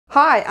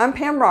Hi, I'm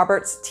Pam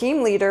Roberts,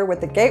 team leader with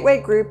the Gateway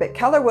Group at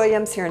Keller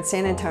Williams here in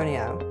San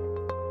Antonio.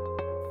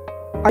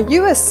 Are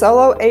you a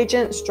solo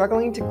agent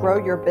struggling to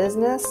grow your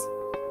business?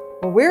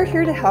 Well, we're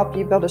here to help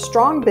you build a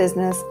strong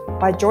business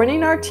by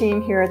joining our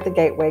team here at the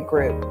Gateway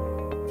Group.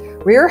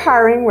 We are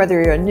hiring whether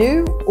you're a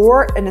new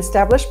or an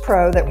established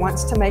pro that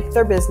wants to make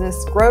their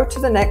business grow to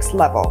the next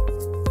level.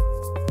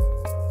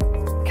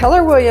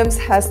 Keller Williams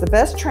has the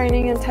best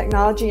training and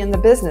technology in the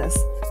business,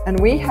 and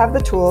we have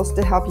the tools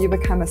to help you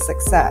become a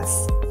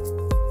success.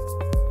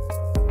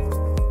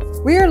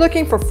 We are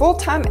looking for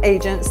full-time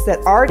agents that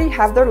already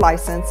have their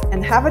license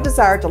and have a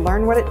desire to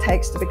learn what it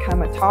takes to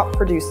become a top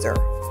producer.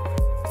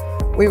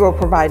 We will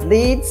provide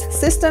leads,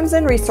 systems,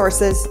 and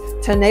resources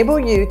to enable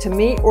you to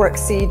meet or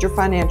exceed your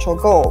financial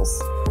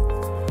goals.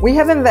 We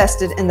have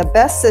invested in the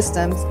best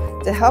systems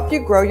to help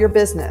you grow your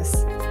business.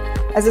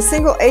 As a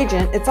single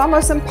agent, it's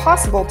almost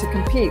impossible to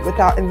compete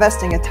without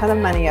investing a ton of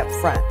money up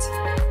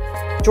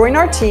front. Join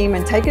our team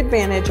and take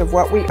advantage of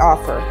what we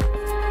offer.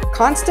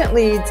 Constant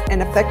leads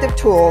and effective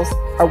tools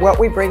are what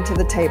we bring to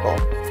the table.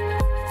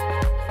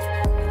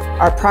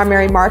 Our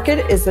primary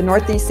market is the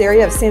northeast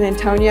area of San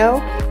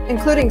Antonio,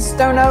 including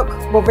Stone Oak,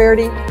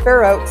 Bulverde,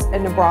 Fair Oaks,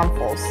 and New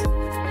Braunfels.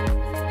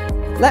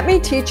 Let me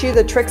teach you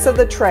the tricks of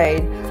the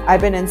trade.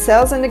 I've been in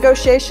sales and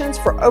negotiations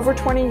for over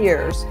 20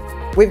 years.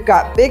 We've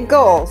got big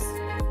goals.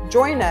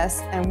 Join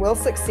us and we'll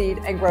succeed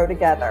and grow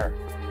together.